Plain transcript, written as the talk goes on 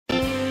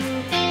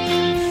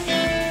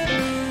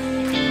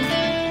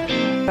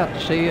about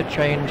to see a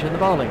change in the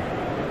bowling.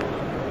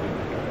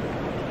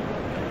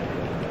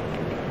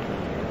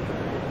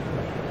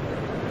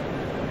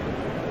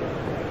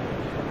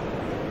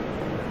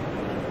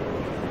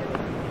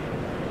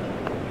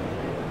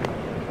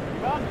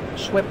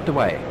 Swept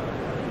away.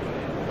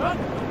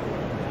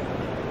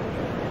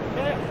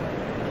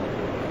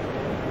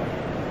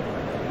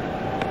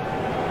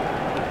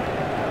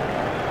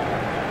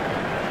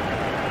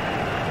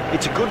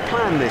 It's a good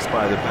plan, this,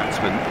 by the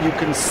batsman. You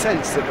can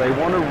sense that they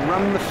want to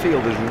run the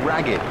fielders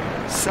ragged.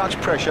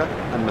 Such pressure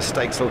and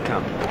mistakes will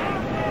come.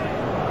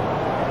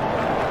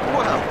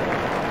 Well,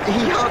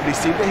 he hardly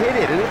seemed to hit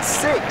it, and it's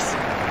 6.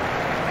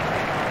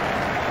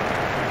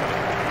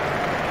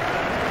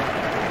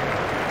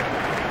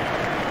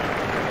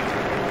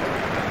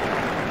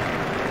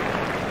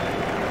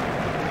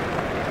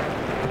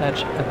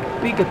 That's a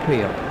big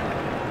appeal.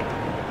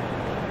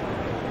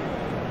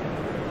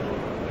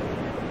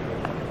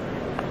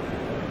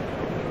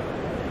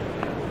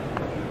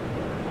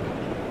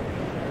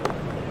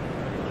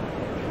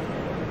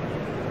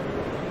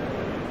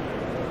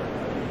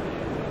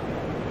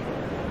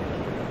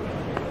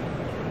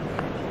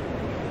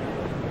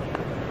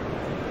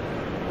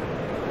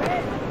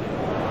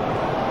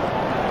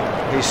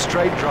 His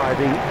straight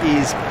driving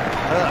is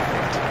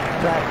perfect.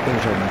 That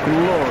is a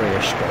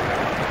glorious stroke.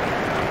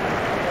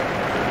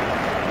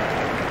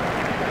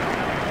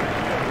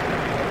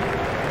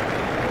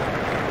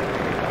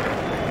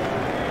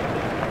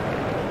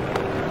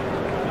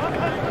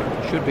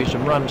 Should be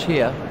some runs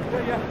here.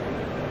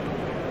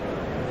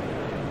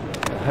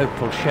 A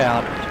hopeful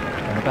shout,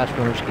 and the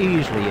batsman was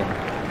easily in.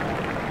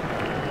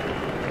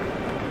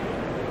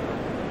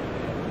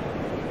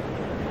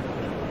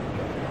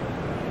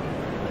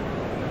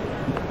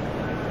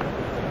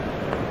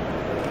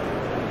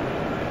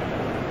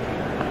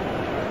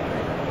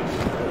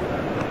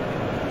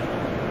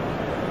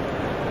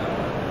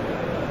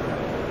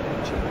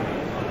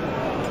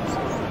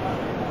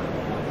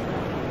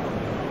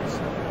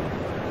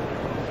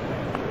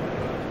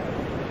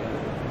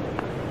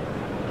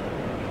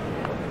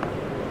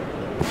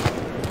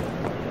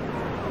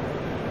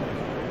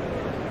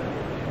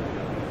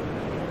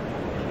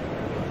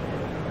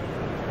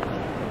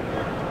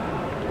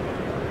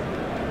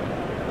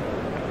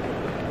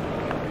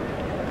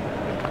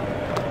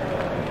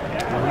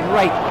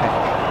 Great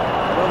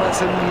catch. Well,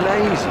 that's a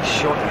lazy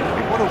shot.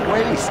 What a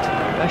waste.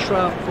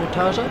 Ashraf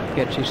Mortaza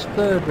gets his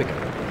 3rd wicket.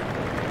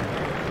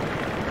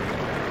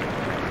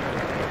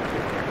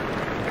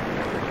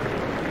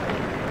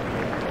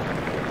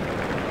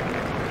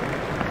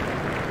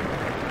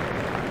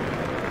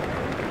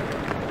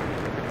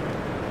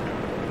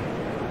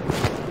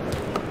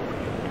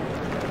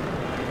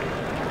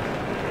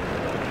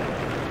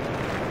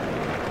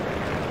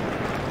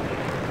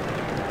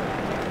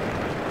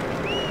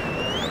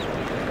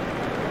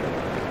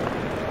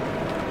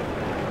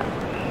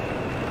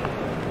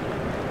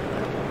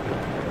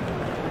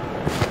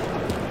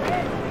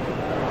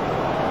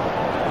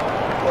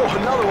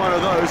 Another one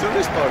of those, and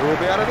this bowler will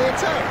be out of the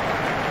attack.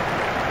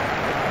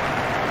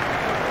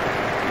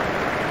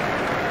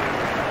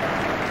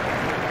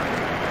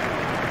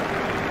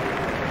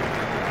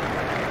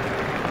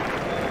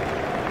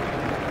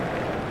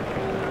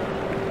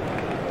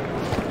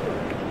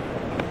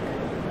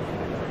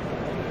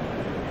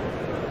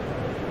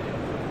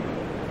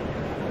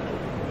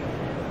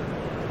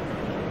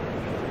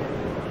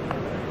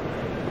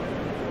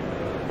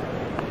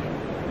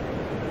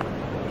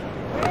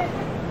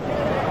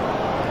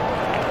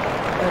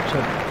 That's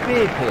a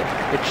big hit.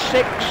 It's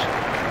 6.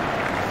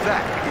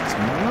 That is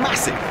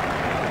massive.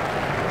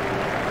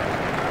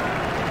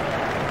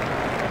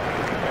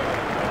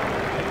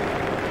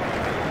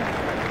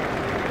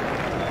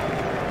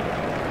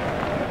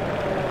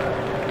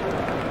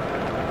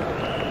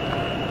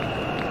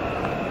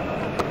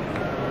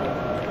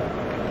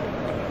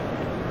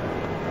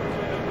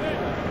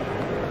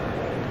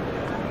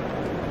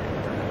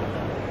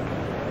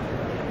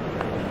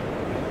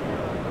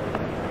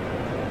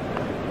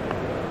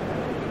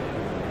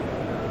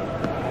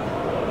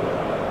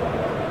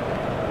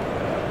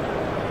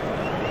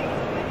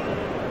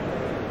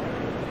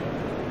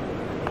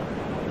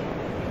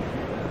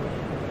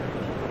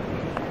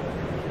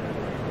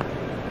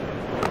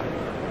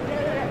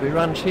 He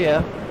runs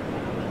here.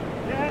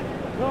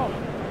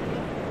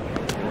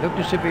 Looked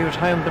as if he was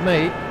home to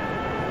me.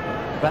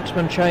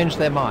 Batsmen changed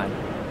their mind.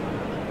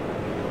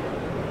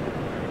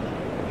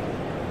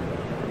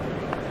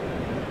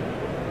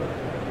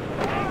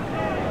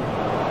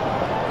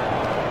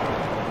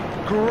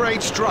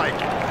 Great strike.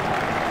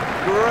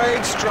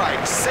 Great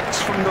strike.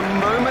 6 from the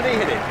moment he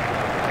hit it.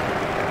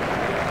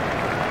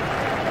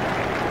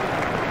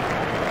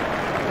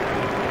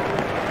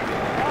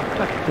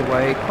 Tucked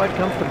away quite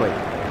comfortably.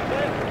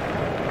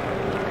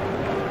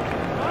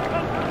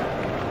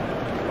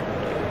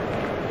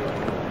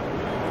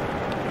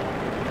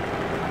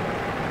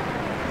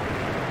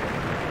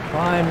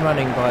 Fine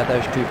running by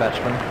those two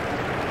batsmen.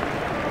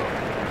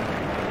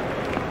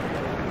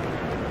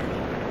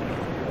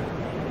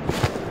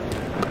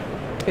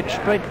 It's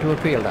straight to a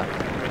fielder.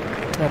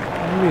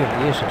 That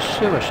really is a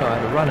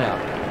suicidal run out.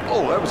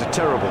 Oh, that was a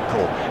terrible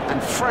call.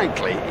 And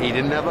frankly, he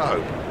didn't have a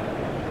hope.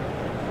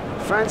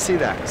 Fancy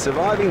that,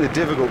 surviving the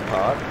difficult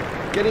part,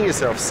 getting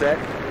yourself set,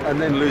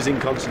 and then losing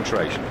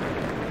concentration.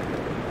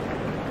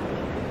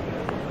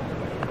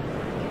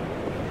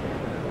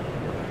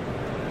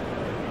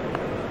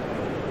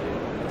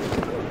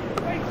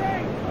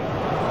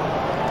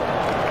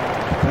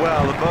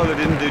 Well, the bowler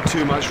didn't do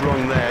too much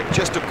wrong there.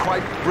 Just a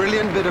quite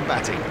brilliant bit of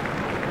batting.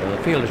 Well,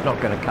 the fielder's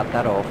not going to cut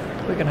that off.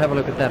 We can have a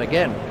look at that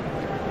again.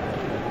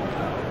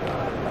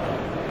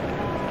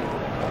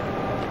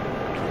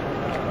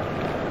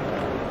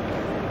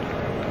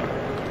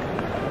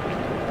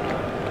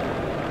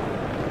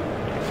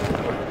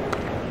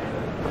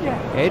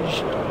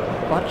 Edged,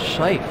 but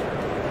safe.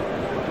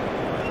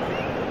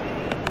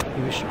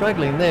 He was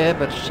struggling there,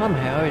 but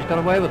somehow he's got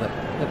away with it.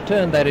 They've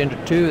turned that into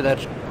 2.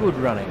 That's good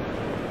running.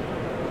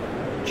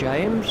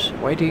 James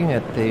waiting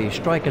at the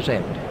striker's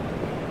end.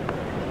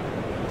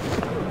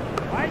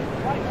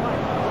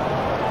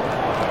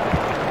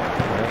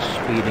 That's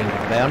speeding to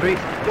the boundary.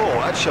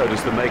 Oh, that showed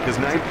us the maker's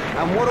name.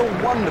 And what a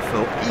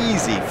wonderful,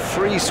 easy,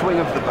 free swing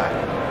of the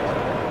bat.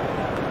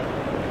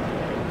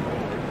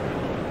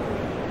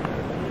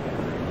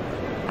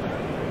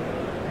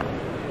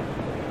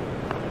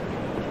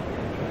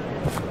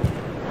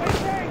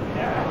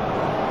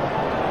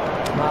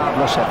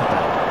 Marvellous effort.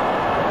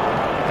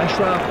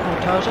 Ashraf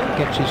Mortaza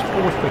gets his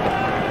 4th wicket.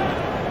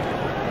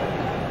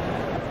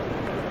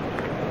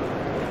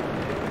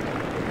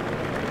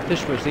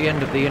 This was the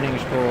end of the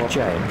innings for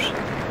James.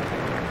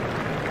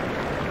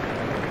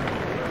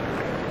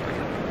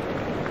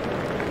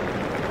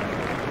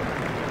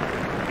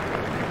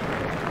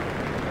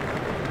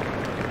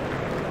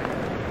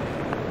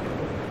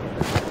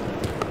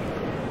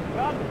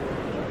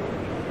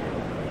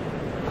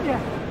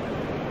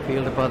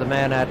 Fielded by the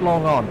man at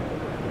long on.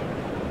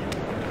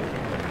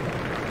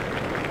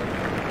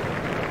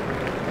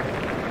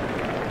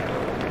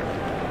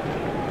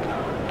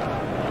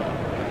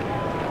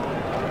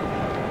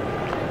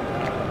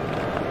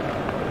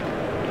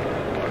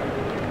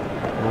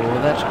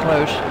 Oh, that's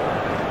close.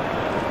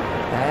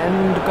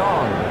 And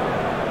gone.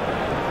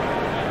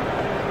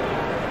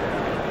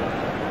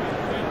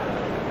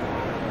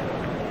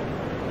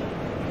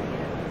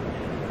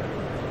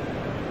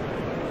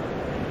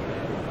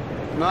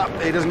 No,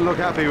 he doesn't look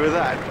happy with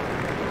that.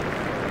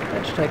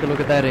 Let's take a look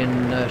at that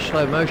in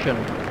slow motion.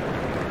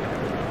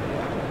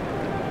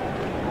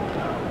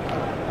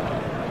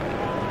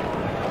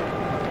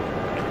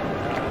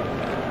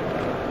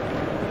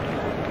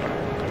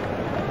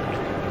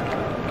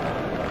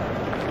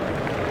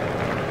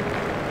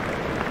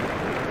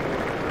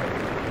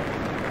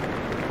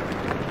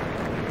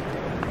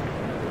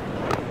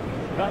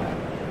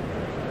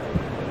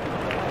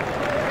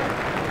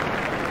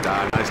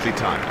 Nicely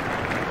timed.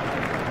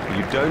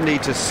 You don't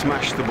need to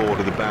smash the ball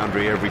to the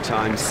boundary every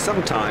time.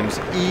 Sometimes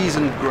ease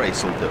and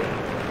grace will do it.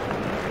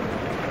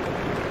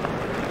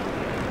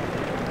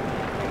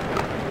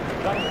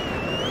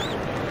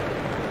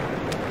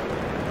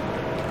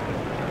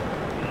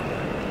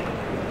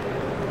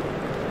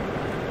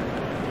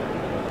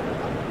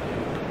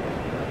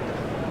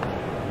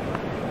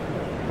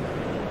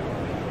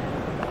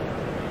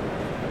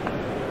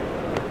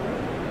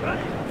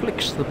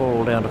 Flicks the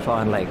ball down to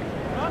fine leg.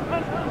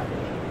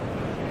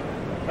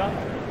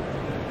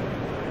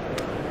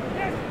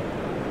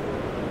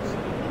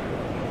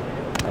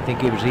 I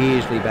think he was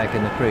easily back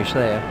in the crease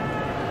there.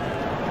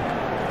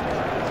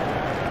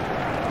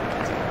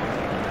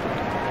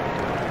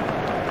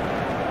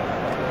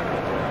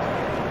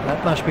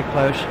 That must be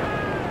close.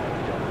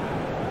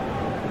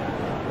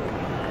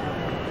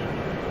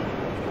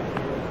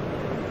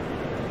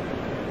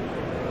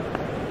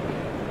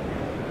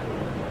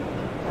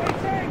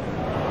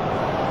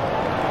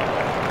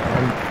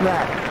 And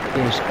that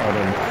is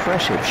an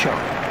impressive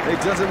shot. It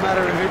doesn't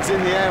matter if it's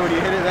in the air when you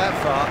hit it that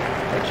far.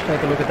 Let's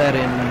take a look at that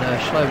in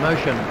slow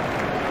motion.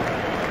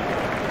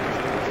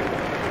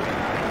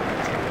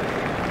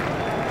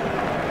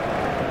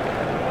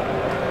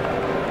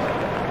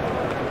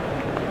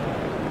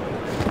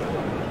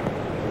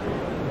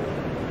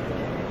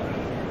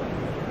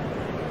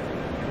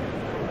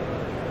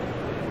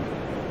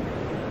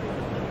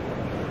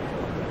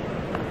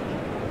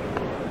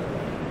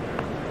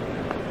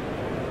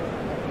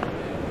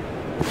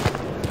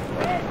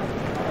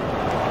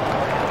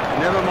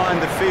 Never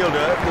mind the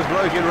fielder, the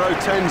bloke in row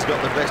 10's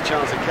got the best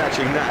chance of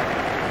catching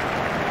that.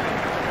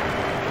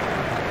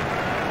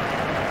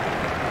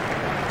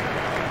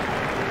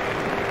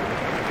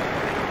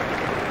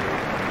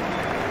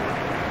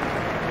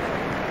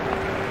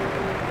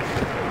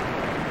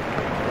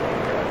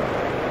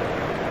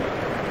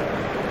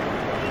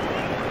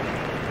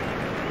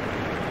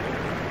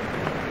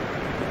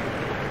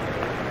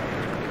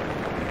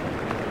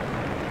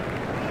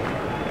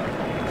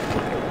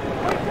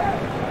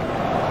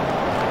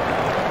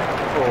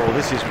 Oh,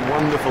 this is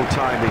wonderful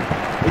timing.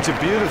 It's a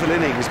beautiful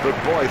innings, but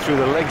boy, through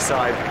the leg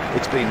side,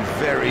 it's been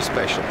very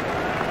special.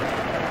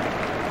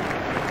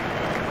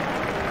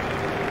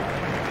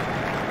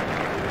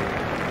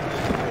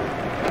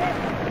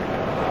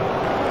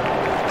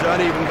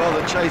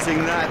 bother chasing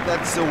that.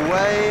 That's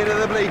away to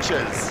the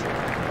bleachers.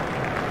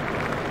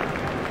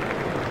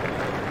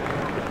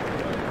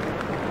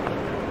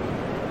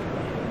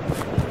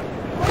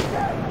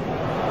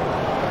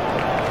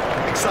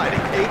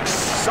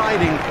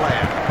 Exciting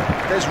player.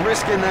 There's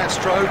risk in that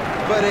stroke,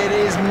 but it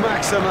is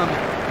maximum.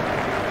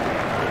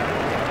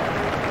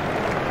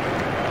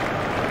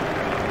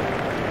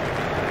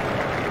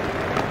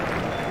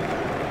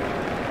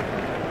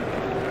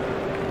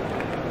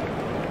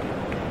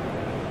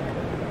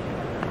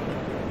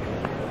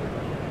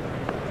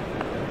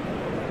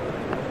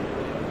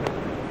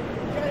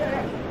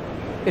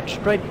 It's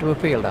straight to a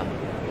fielder.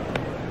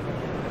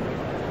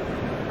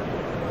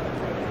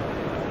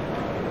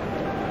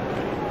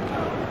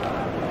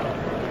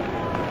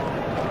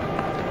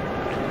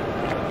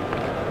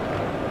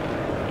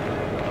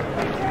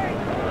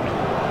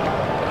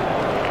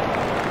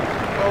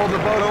 Oh, the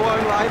bowler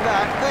won't like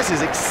that. This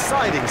is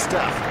exciting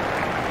stuff.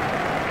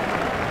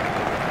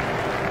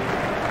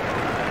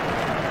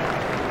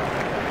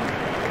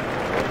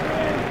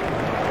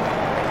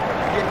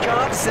 You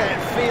can't set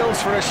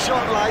fields for a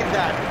shot like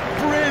that.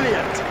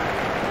 Brilliant.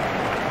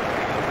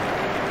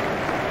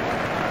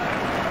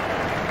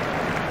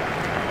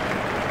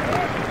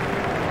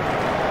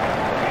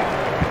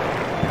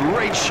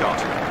 Great shot.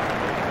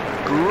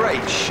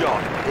 Great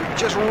shot. It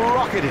just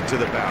rocketed to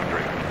the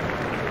boundary.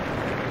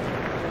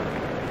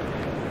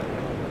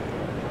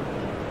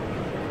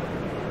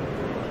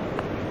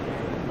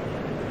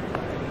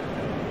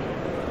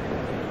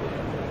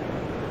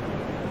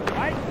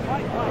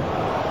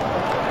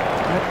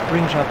 That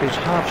brings up his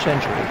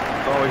half-century.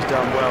 Oh, he's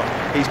done well.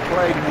 He's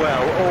played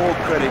well, all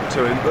credit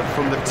to him, but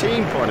from the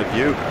team point of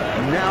view,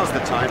 now's the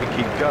time to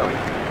keep going.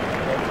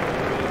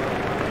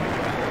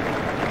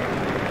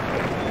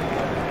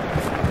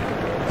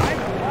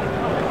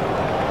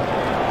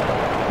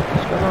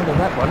 Let's go on to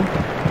that one.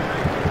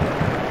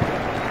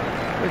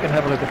 We can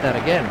have a look at that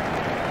again.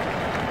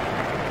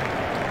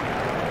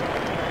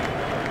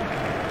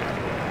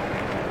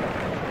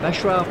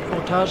 Ashraf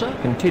Mortaza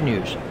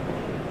continues.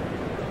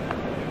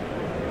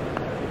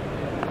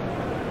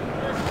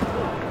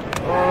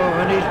 Oh,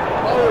 and he's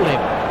bowled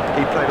him.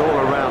 He played all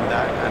around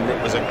that, and it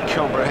was a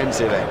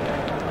comprehensive end.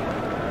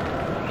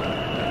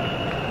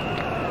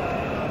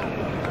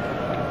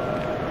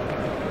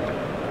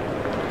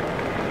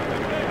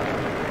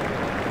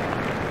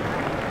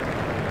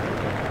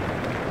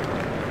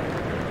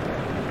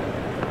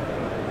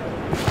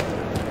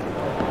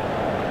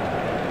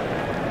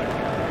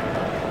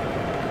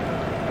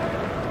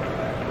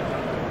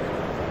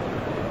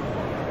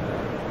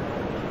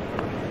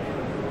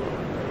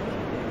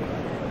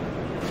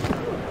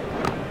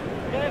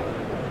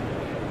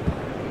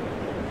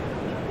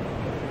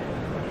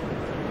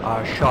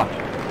 Our shot.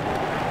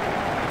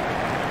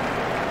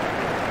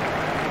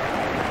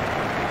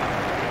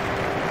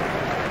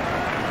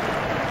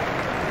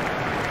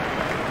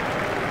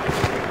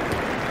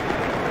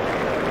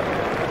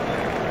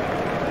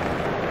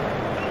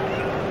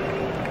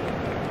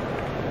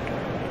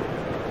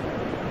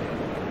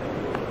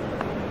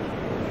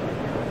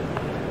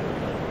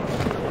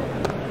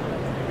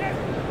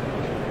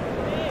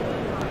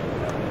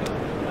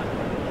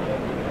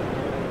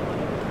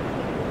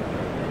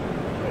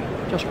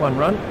 Just one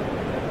run.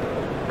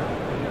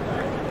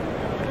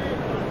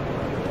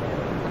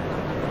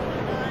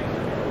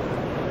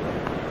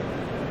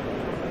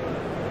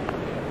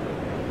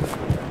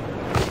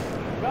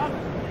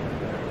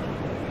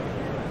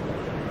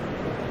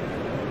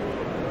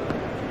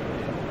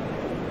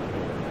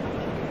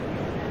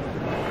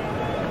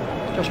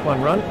 Just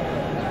one run.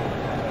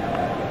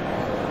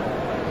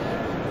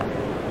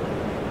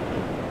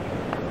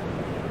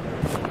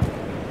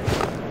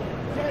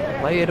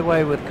 Play it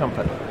away with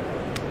comfort.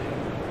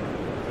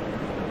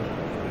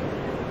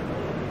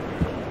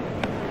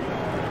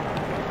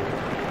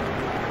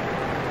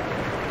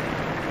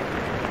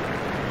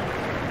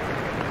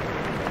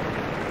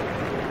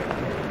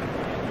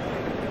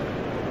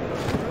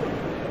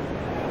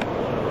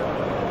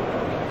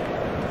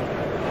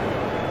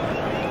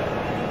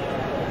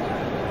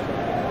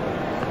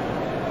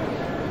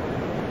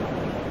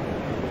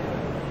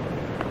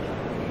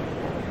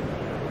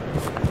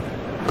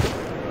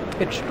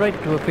 It's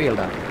straight to a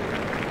fielder.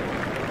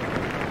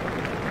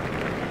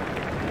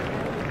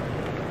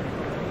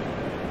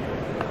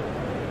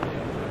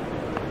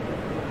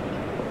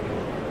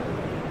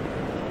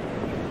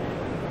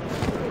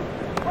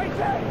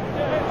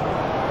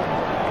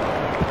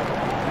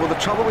 Well, the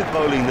trouble with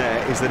bowling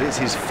there is that it's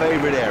his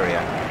favourite area,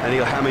 and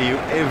he'll hammer you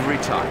every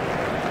time.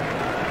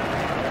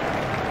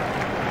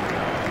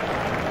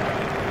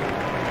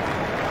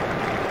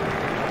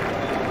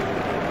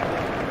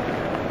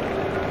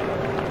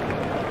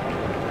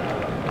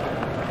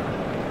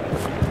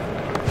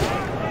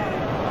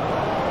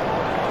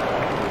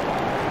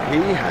 He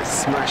has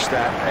smashed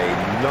that a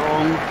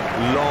long,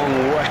 long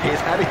way.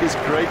 That is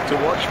great to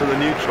watch for the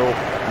neutral,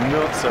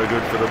 not so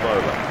good for the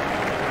bowler.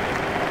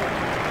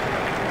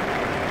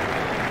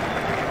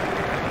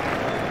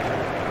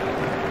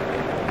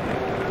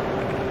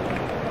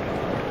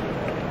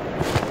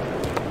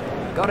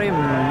 got him.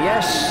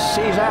 Yes,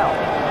 he's out.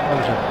 That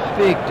was a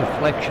big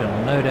deflection,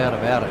 no doubt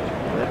about it.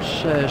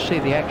 Let's see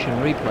the action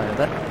replay of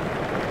that.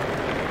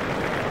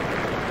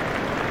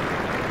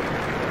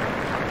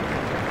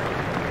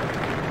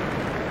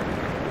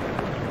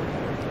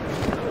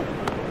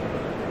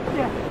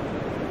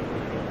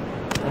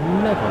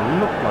 It never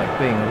looked like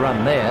being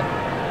run there.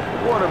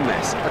 What a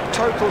mess. A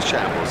total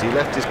shambles. He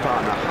left his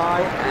partner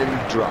high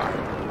and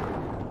dry.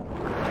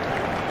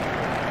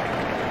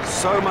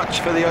 So much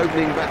for the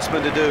opening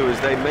batsmen to do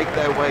as they make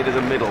their way to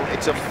the middle.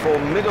 It's a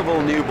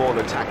formidable new ball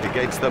attack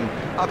against them.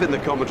 Up in the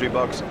commentary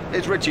box,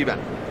 it's Richie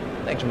Van.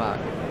 Thanks, Mark.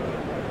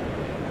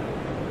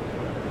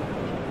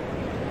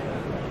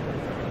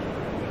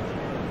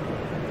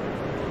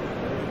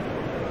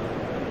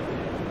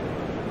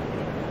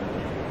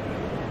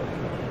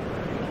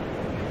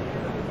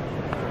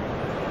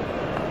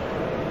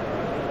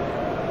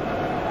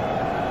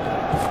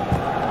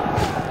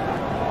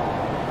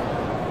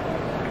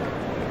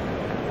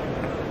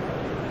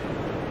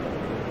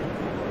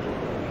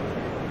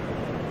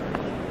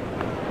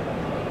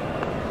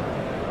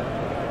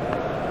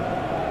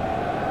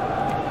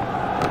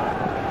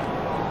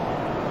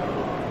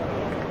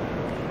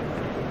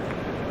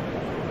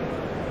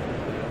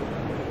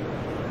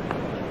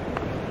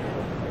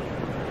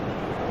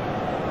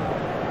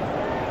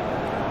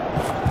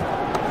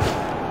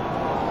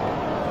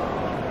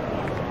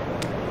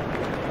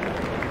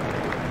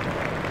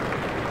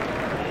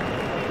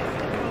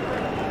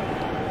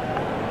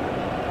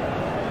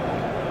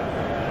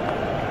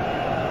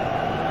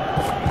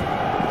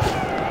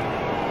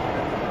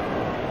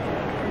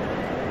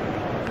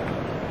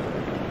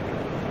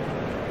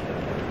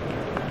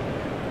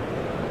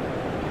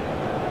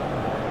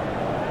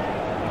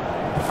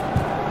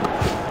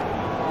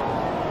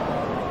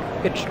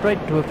 It's straight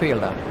to a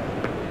fielder.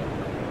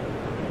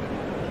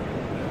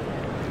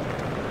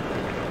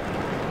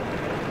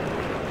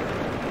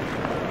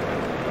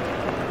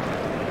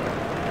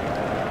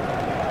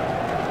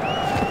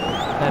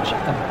 That's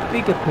a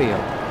big appeal.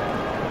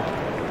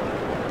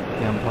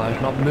 The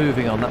umpire's not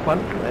moving on that one.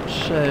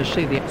 Let's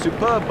see the...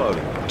 Superb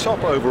bowling.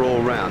 Top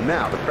overall round.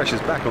 Now the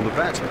pressure's back on the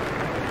batsman.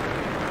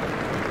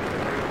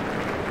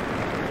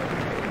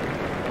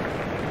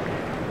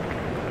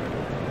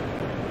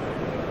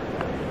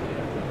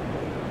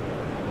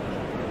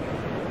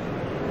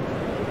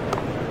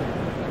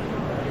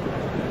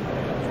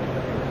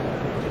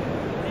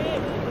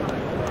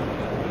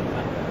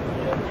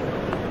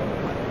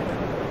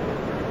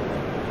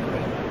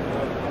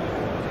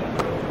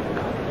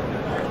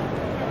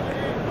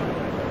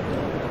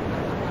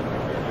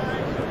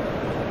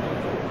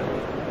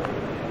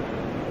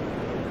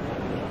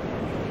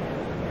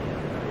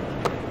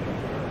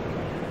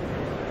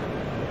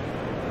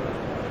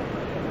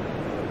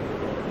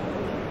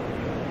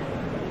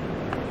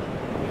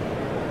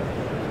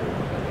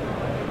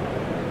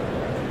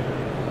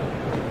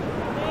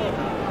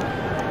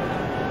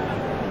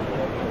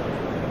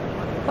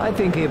 I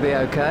think he'll be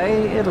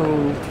okay.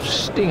 It'll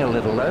sting a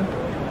little though.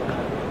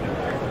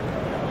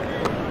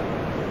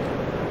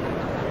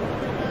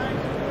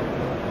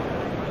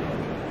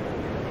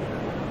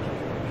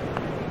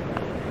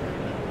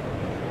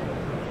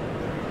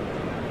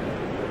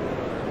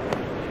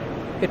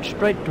 It's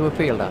straight to a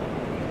fielder.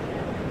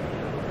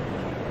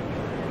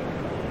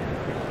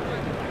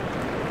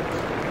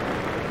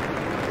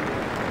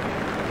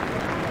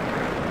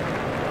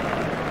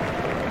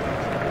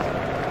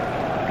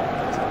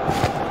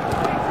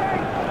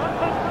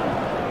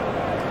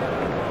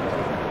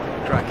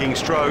 Cracking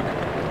stroke.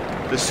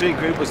 The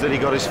secret was that he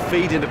got his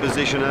feet into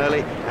position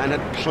early and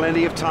had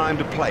plenty of time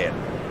to play it.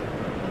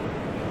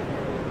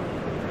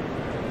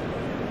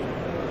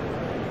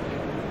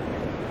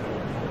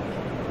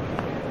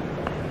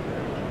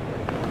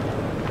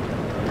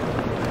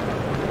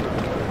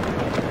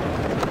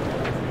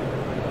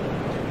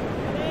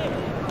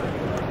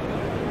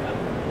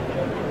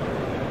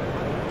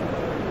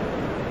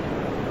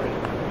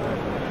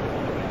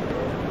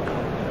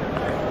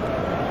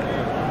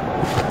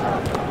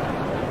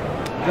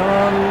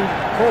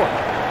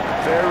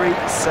 Very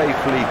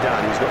safely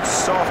done. He's got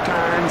soft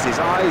hands, his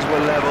eyes were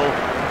level,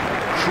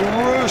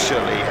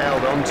 crucially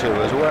held onto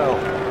as well.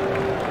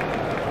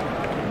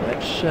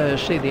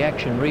 Let's see the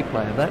action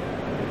replay of that.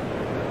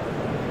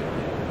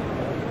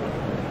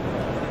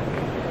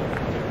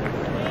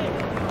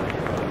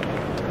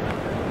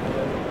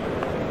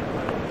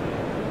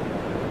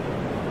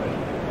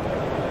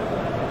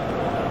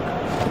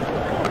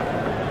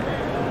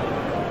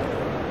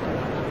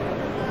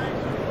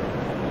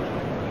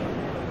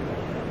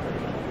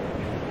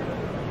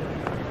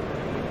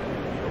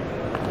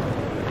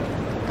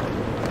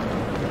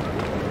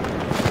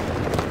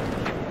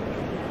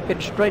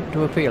 It's straight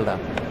to a fielder.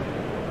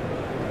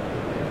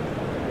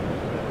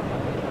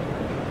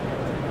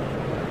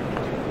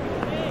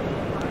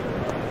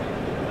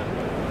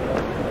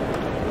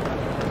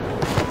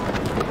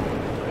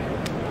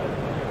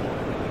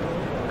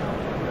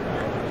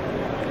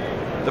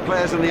 The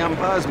players and the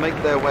umpires make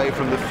their way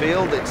from the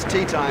field. It's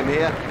tea time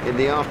here in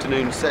the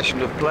afternoon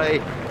session of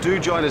play. Do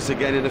join us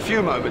again in a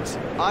few moments.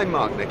 I'm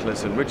Mark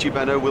Nicholas and Richie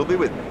Benaud will be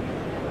with me.